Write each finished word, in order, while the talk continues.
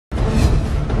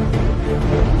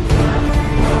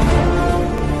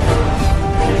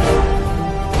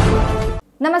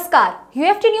नमस्कार,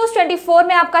 UFT news 24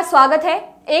 में आपका स्वागत है।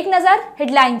 एक नजर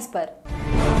हेडलाइंस पर।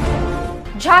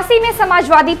 झांसी में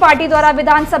समाजवादी पार्टी द्वारा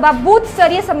विधानसभा बूथ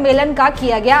स्तरीय सम्मेलन का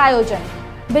किया गया आयोजन।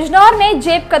 बिजनौर में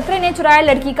जेब कतरे ने चुराया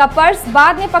लड़की का पर्स,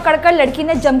 बाद में पकड़कर लड़की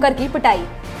ने जमकर की पिटाई।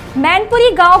 मैनपुरी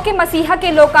गांव के मसीहा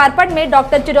के लोकार्पण में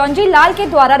डॉक्टर चिरंजी लाल के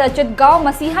द्वारा रचित गांव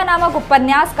मसीहा नामक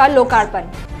उपन्यास का लोकार्पण।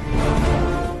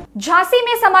 झांसी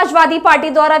में समाजवादी पार्टी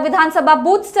द्वारा विधानसभा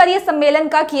बूथ स्तरीय सम्मेलन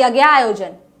का किया गया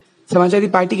आयोजन। समाजवादी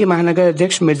पार्टी के महानगर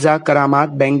अध्यक्ष मिर्जा करामात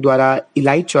बैंक द्वारा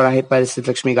इलाइट चौराहे पर स्थित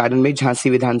लक्ष्मी गार्डन में झांसी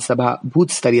विधानसभा बूथ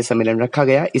स्तरीय सम्मेलन रखा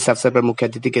गया। इस अवसर पर मुख्य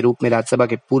अतिथि के रूप में राज्यसभा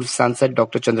के पूर्व सांसद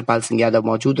डॉक्टर चंद्रपाल सिंह यादव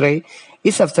मौजूद रहे।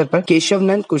 इस अवसर पर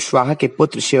शवनद कुशवाहा के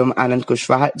पुत्र शिवम आनंद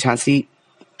कुशवाहा झांसी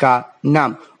का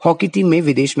नाम हॉकी टीम में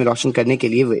विदेश में रोशन करने के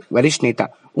लिए वरिष्ठ नेता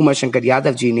उमा शंकर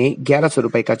यादव जी ने 1100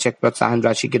 रुपए का चेक प्रोत्साहन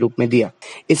राशि के रूप में दिया।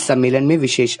 इस सम्मेलन में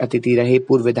विशेष अतिथि रहे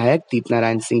पूर्व विधायक दीप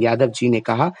नारायण सिंह यादव जी ने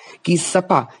कहा कि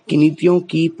सपा की नीतियों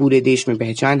की पूरे देश में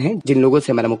पहचान है। जिन लोगों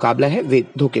से हमारा मुकाबला है वे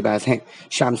धोखेबाज हैं।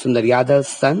 श्याम सुंदर यादव,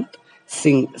 संत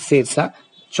सिंह सेरसा,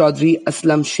 चौधरी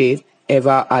असलम शेर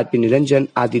एवं आरपी निरंजन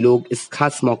आदि लोग इस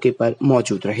खास मौके पर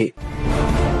मौजूद रहे।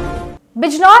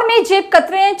 बिजनौर में जेब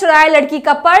कतरे ने चुराया लड़की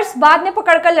का पर्स, बाद में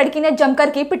पकड़कर लड़की ने जमकर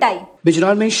की पिटाई।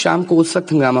 बिजनौर में शाम को उस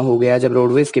वक्त हंगामा हो गया जब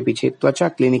रोडवेज के पीछे त्वचा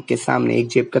क्लिनिक के सामने एक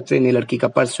जेब कतरे ने लड़की का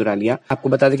पर्स चुरा लिया। आपको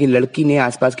बता दें कि लड़की ने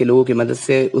आसपास के लोगों की मदद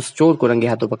से उस चोर को रंगे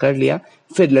हाथों पकड़ लिया।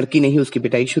 फिर लड़की ने ही उसकी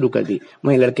पिटाई शुरू कर दी।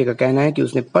 वहीं लड़के का कहना है कि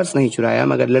उसने पर्स नहीं चुराया,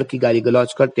 मगर लड़की गाली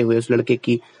गलौज करते हुए उस लड़के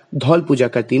की धौल पूजा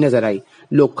करती नजर आई।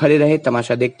 लोग खड़े रहे,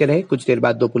 तमाशा देखते रहे। कुछ देर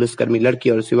बाद 2 पुलिसकर्मी लड़की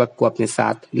और उस युवक को अपने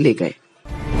साथ ले गए।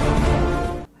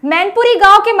 मैनपुरी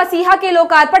गांव के मसीहा के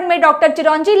लोकार्पण में डॉक्टर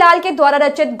चिरंजी लाल के द्वारा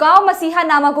रचित गांव मसीहा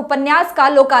नामक उपन्यास का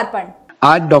लोकार्पण।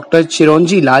 आज डॉक्टर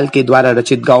चिरंजी लाल के द्वारा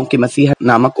रचित गांव के मसीहा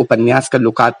नामक उपन्यास का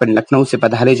लोकार्पण लखनऊ से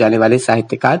पधारे जाने वाले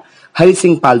साहित्यकार हरि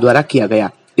सिंह पाल द्वारा किया गया।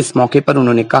 इस मौके पर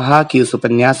उन्होंने कहा कि उस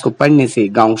उपन्यास को पढ़ने से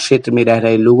गांव क्षेत्र में रह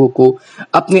रहे लोगों को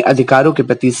अपने अधिकारों के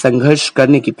प्रति संघर्ष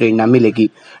करने की प्रेरणा मिलेगी।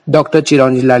 डॉक्टर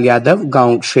चिरंजी लाल यादव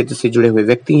गांव क्षेत्र से जुड़े हुए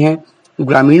व्यक्ति हैं।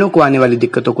 ग्रामीणों को आने वाली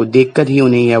दिक्कतों को देखकर ही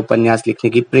उन्हें यह उपन्यास लिखने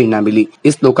की प्रेरणा मिली।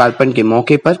 इस लोकार्पण के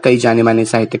मौके पर कई जाने माने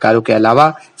साहित्यकारों के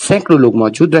अलावा सैकड़ों लोग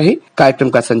मौजूद रहे। कार्यक्रम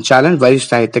का संचालन वरिष्ठ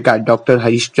साहित्यकार डॉक्टर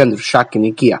हरीशचंद्र शाक्य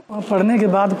ने किया। पढ़ने के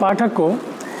बाद पाठक को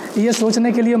ये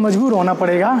सोचने के लिए मजबूर होना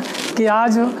पड़ेगा कि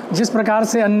आज जिस प्रकार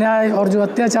से अन्याय और जो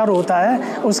अत्याचार होता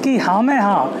है उसकी हाँ में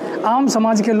हाँ आम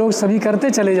समाज के लोग सभी करते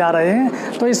चले जा रहे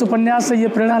हैं। तो इस उपन्यास से ये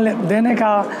प्रेरणा देने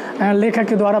का लेखक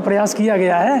के द्वारा प्रयास किया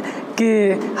गया है कि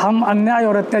हम अन्याय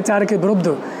और अत्याचार के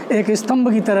विरुद्ध एक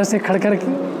स्तंभ की तरह से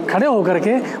खड़े होकर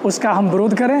के उसका हम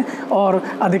विरोध करें और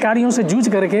अधिकारियों से जूझ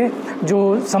करके जो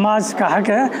समाज का हक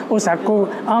है उस हक को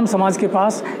आम समाज के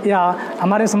पास या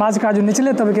हमारे समाज का जो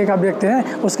निचले तबके का व्यक्ति है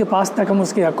उसके पास तक हम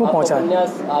उसके हक को पहुँचाएं।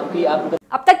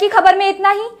 अब तक की खबर में इतना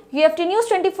ही। यूएफटी न्यूज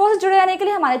 24 से जुड़े रहने के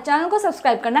लिए हमारे चैनल को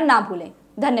सब्सक्राइब करना ना भूलें।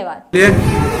 धन्यवाद।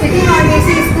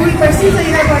 स्कूल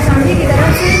की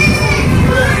तरफ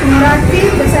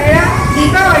से